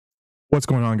What's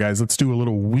going on, guys? Let's do a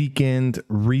little weekend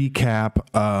recap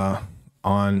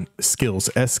on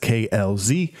Sklz,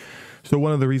 SKLZ. So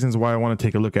one of the reasons why I want to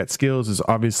take a look at Sklz is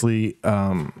obviously,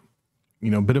 a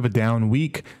bit of a down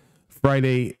week.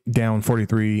 Friday down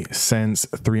 43 cents,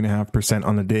 3.5%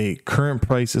 on the day. Current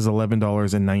price is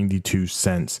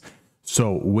 $11.92.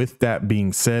 So with that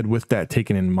being said, with that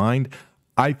taken in mind,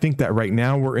 I think that right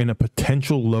now we're in a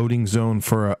potential loading zone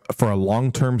for a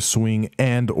long-term swing,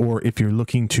 and or if you're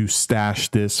looking to stash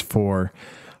this for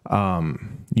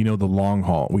the long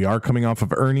haul. We are coming off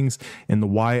of earnings, and the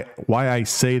why I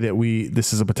say that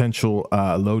this is a potential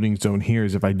loading zone here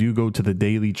is if I do go to the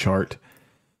daily chart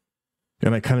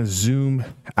and I kind of zoom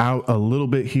out a little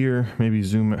bit here, maybe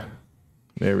zoom,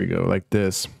 there we go, like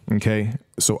this. Okay,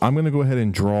 so I'm going to go ahead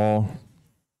and draw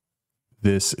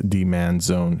this demand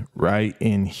zone right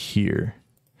in here.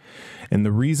 And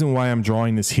the reason why I'm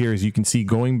drawing this here is you can see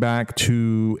going back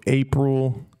to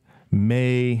April,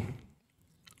 May,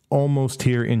 almost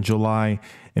here in July,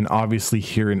 and obviously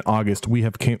here in August, we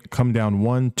have come down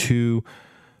 1, 2,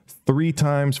 3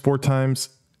 times, 4 times.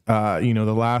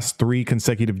 The last 3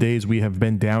 consecutive days we have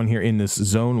been down here in this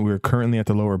zone. We're currently at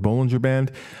the lower Bollinger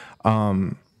Band.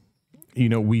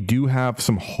 We do have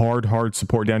some hard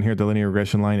support down here at the linear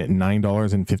regression line at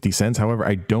 $9.50. However,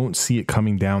 I don't see it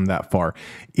coming down that far.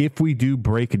 If we do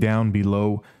break down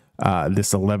below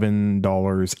this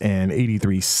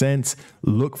 $11.83,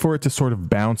 look for it to sort of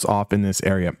bounce off in this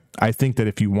area. I think that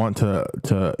if you want to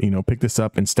pick this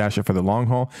up and stash it for the long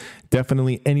haul,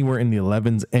 definitely anywhere in the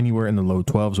 11s, anywhere in the low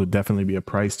 12s would definitely be a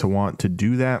price to want to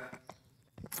do that.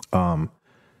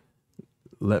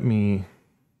 Let me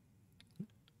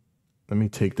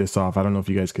take this off. I don't know if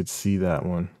you guys could see that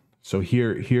one. So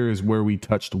here is where we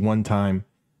touched 1 time,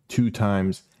 2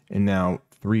 times, and now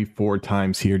 3, 4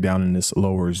 times here down in this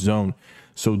lower zone.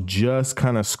 So just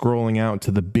kind of scrolling out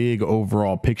to the big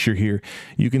overall picture here,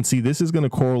 you can see this is going to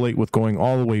correlate with going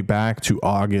all the way back to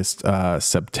August,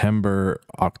 September,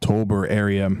 October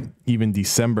area, even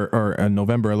December or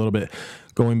November a little bit.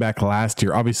 Going back last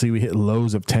year, obviously we hit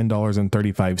lows of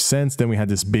 $10.35. Then we had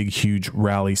this big, huge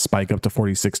rally spike up to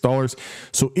 $46.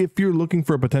 So if you're looking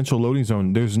for a potential loading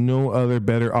zone, there's no other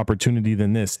better opportunity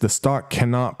than this. The stock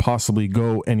cannot possibly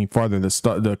go any farther.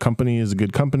 The company is a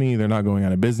good company. They're not going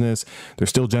out of business. They're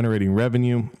still generating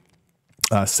revenue.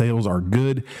 Sales are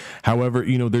good. However,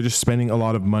 they're just spending a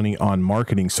lot of money on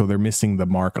marketing, so they're missing the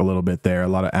mark a little bit there. A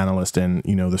lot of analysts and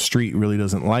the street really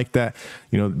doesn't like that.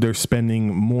 They're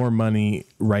spending more money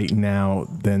right now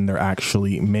than they're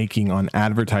actually making on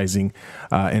advertising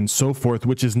and so forth,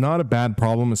 which is not a bad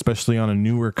problem, especially on a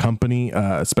newer company,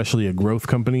 especially a growth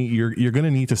company. You're going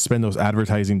to need to spend those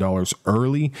advertising dollars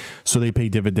early so they pay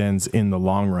dividends in the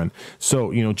long run.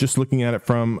 So just looking at it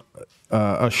from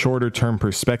a shorter term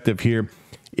perspective here,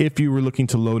 if you were looking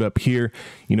to load up here,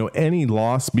 any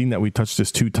loss, being that we touched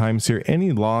this 2 times here,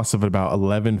 any loss of about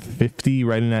 1150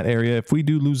 right in that area. If we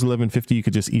do lose 1150, you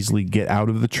could just easily get out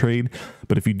of the trade.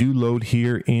 But if you do load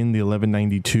here in the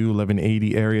 1192,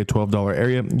 1180 area, $12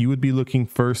 area, you would be looking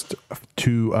first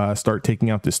to start taking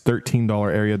out this $13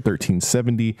 area,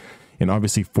 1370. And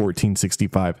obviously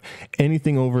 1465.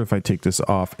 Anything over, if I take this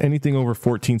off, anything over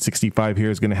 1465 here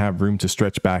is going to have room to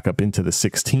stretch back up into the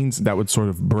 16s. That would sort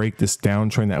of break this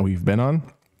downtrend that we've been on.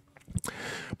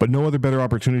 But no other better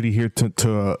opportunity here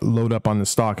to load up on the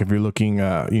stock if you're looking,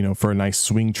 for a nice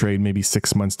swing trade, maybe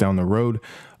 6 months down the road.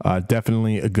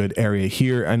 Definitely a good area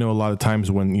here. I know a lot of times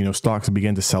when, stocks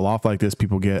begin to sell off like this,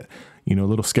 people get, a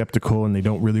little skeptical and they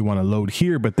don't really want to load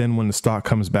here. But then when the stock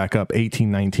comes back up 18,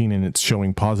 19 and it's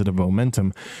showing positive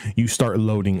momentum, you start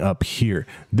loading up here.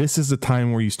 This is the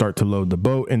time where you start to load the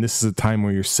boat, and this is a time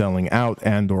where you're selling out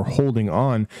and or holding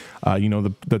on.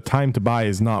 The time to buy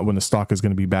is not when the stock is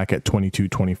going to be back at $22,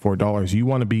 $24. You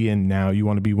want to be in now. You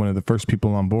want to be one of the first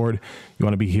people on board. You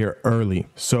want to be here early.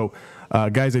 So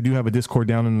guys, I do have a Discord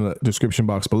down in the description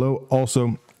box below.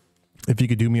 Also, if you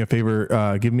could do me a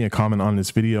favor, give me a comment on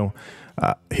this video,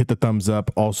 hit the thumbs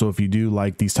up. Also, if you do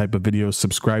like these type of videos,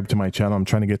 subscribe to my channel. I'm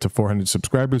trying to get to 400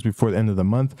 subscribers before the end of the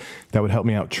month. That would help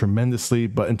me out tremendously.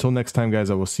 But until next time,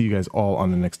 guys, I will see you guys all on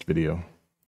the next video.